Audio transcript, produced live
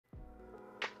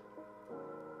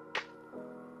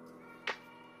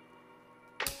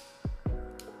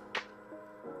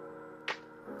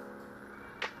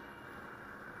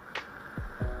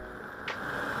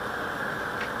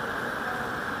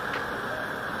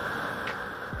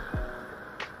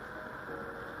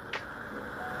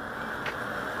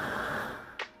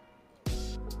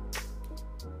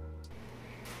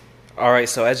Alright,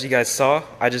 so as you guys saw,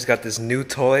 I just got this new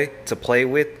toy to play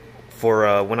with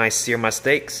for when I sear my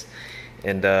steaks.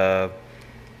 And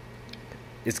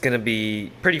it's gonna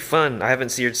be pretty fun. I haven't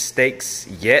seared steaks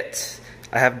yet.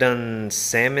 I have done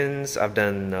salmons, I've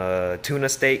done tuna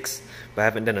steaks, but I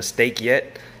haven't done a steak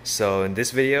yet. So in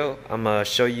this video, I'm gonna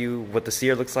show you what the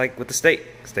sear looks like with the steak.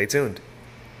 Stay tuned.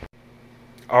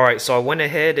 Alright, so I went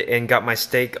ahead and got my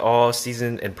steak all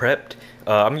seasoned and prepped.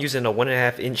 I'm using a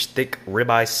 1.5 inch thick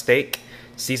ribeye steak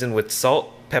seasoned with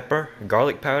salt, pepper,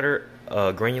 garlic powder,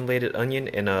 granulated onion,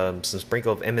 and some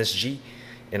sprinkle of MSG.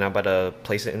 And I'm about to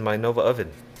place it in my Nova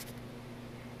oven.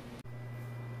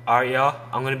 Alright y'all,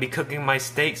 I'm going to be cooking my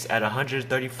steaks at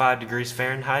 135 degrees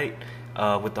Fahrenheit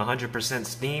with 100%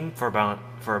 steam for about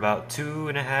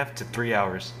 2.5 to 3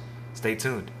 hours. Stay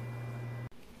tuned.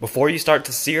 Before you start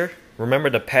to sear, remember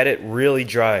to pat it really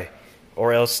dry,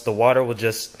 or else the water will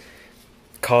just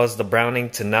cause the browning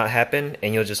to not happen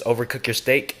and you'll just overcook your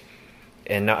steak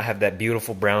and not have that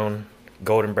beautiful brown,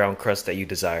 golden brown crust that you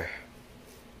desire.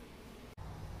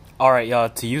 Alright y'all,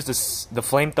 to use the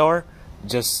flamethrower,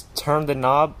 just turn the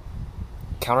knob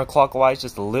counterclockwise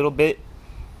just a little bit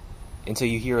until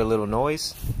you hear a little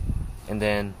noise, and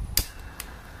then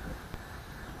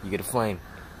you get a flame.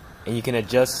 And you can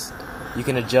adjust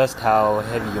how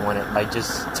heavy you want it by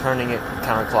just turning it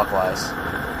counterclockwise.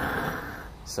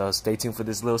 So stay tuned for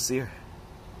this little sear.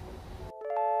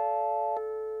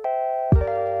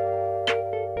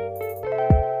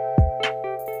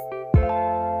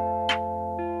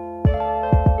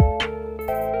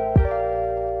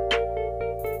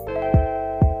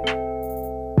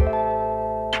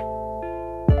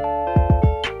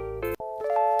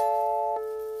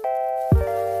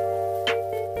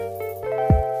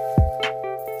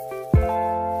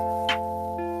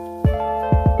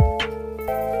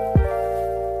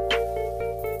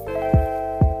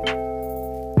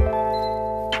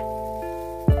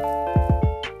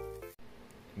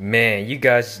 Man, you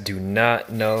guys do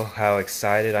not know how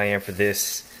excited I am for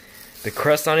this. The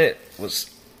crust on it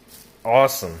was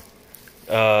awesome.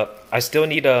 I still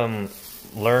need to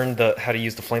learn how to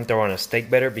use the flamethrower on a steak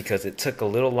better because it took a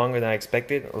little longer than I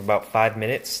expected, about 5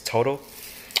 minutes total.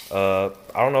 I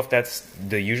don't know if that's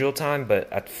the usual time,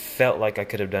 but I felt like I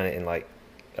could have done it in like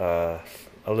a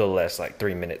little less, like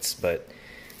 3 minutes. But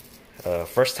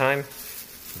first time,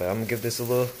 but I'm gonna give this a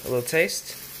little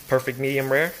taste. Perfect medium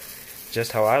rare.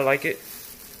 Just how I like it.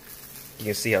 You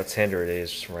can see how tender it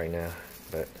is right now,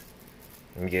 but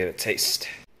let me give it a taste.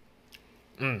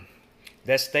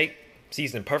 That steak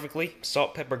seasoned perfectly.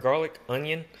 Salt, pepper, garlic,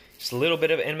 onion, just a little bit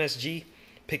of MSG.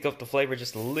 Pick up the flavor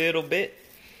just a little bit.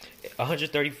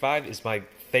 135 is my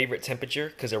favorite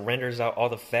temperature because it renders out all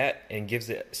the fat and gives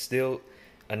it still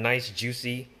a nice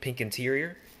juicy pink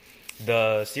interior.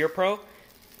 The SearPro,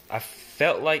 I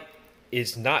felt like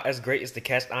it's not as great as the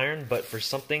cast iron, but for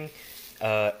something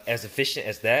as efficient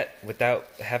as that, without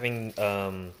having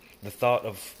the thought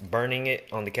of burning it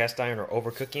on the cast iron or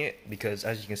overcooking it, because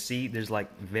as you can see, there's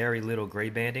like very little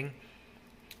gray banding.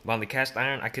 But on the cast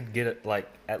iron, I could get it like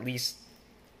at least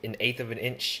 1/8 of an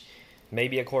inch,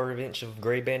 maybe 1/4 of an inch of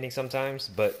gray banding sometimes.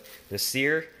 But the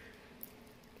sear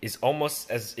is almost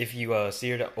as if you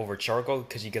seared it over charcoal,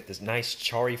 because you get this nice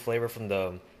charry flavor from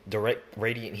the direct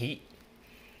radiant heat.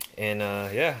 And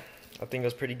yeah, I think it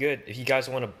was pretty good. If you guys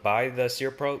want to buy the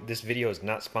SearPro, this video is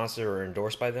not sponsored or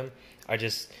endorsed by them. I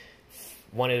just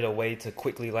wanted a way to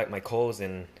quickly light my coals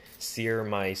and sear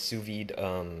my sous vide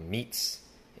meats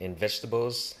and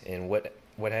vegetables and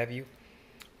what have you.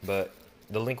 But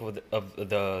the link of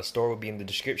the store will be in the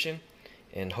description.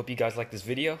 And hope you guys like this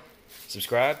video.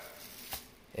 Subscribe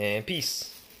and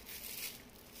peace.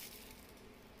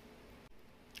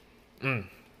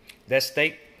 That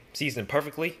steak seasoned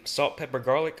perfectly. Salt, pepper,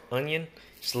 garlic, onion,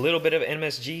 just a little bit of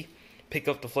MSG. Pick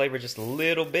up the flavor just a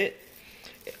little bit.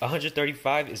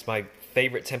 135 is my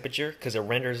favorite temperature because it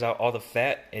renders out all the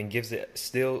fat and gives it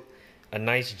still a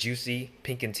nice juicy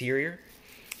pink interior.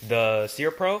 The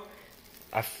SearPro,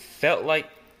 I felt like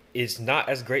it's not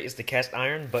as great as the cast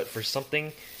iron, but for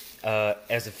something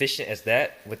as efficient as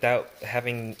that, without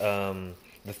having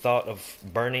the thought of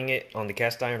burning it on the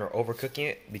cast iron or overcooking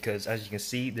it, because as you can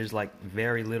see, there's like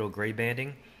very little gray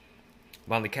banding.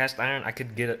 But on the cast iron, I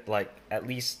could get it like at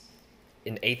least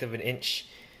 1/8 of an inch,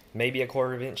 maybe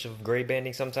 1/4 of an inch of gray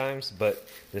banding sometimes. But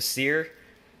the sear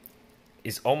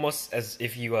is almost as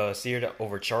if you seared it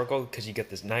over charcoal, because you get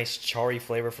this nice charry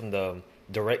flavor from the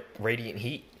direct radiant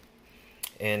heat.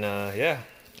 And yeah,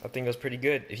 I think it was pretty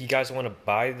good. If you guys want to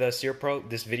buy the SearPro,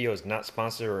 this video is not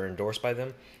sponsored or endorsed by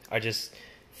them. I just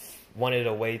wanted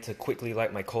a way to quickly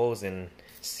light my coals and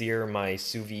sear my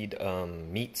sous vide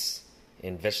meats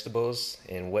and vegetables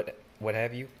and what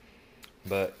have you.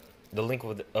 But the link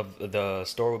of the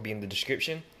store will be in the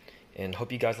description. And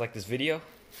hope you guys like this video.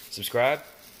 Subscribe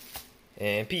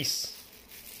and peace.